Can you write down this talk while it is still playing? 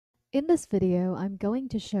In this video, I'm going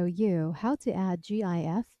to show you how to add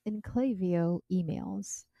GIF in Klaviyo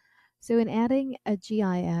emails. So in adding a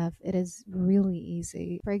GIF, it is really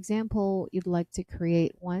easy. For example, you'd like to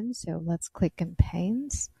create one. So let's click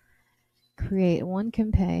campaigns, create one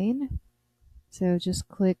campaign. So just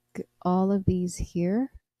click all of these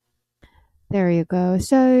here. There you go.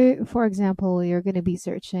 So for example, you're going to be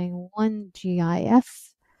searching one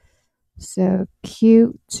GIF. So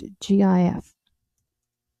cute GIF.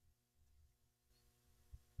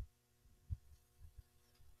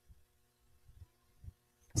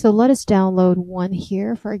 So let us download one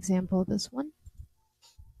here, for example, this one.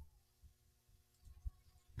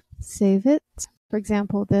 Save it. For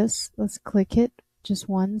example, this, let's click it just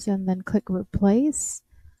once and then click replace,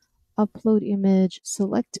 upload image,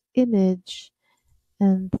 select image,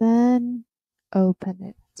 and then open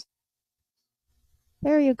it.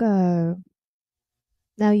 There you go.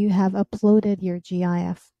 Now you have uploaded your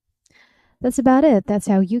GIF. That's about it. That's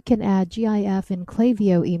how you can add GIF in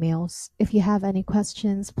Klaviyo emails. If you have any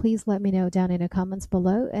questions, please let me know down in the comments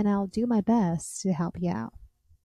below and I'll do my best to help you out.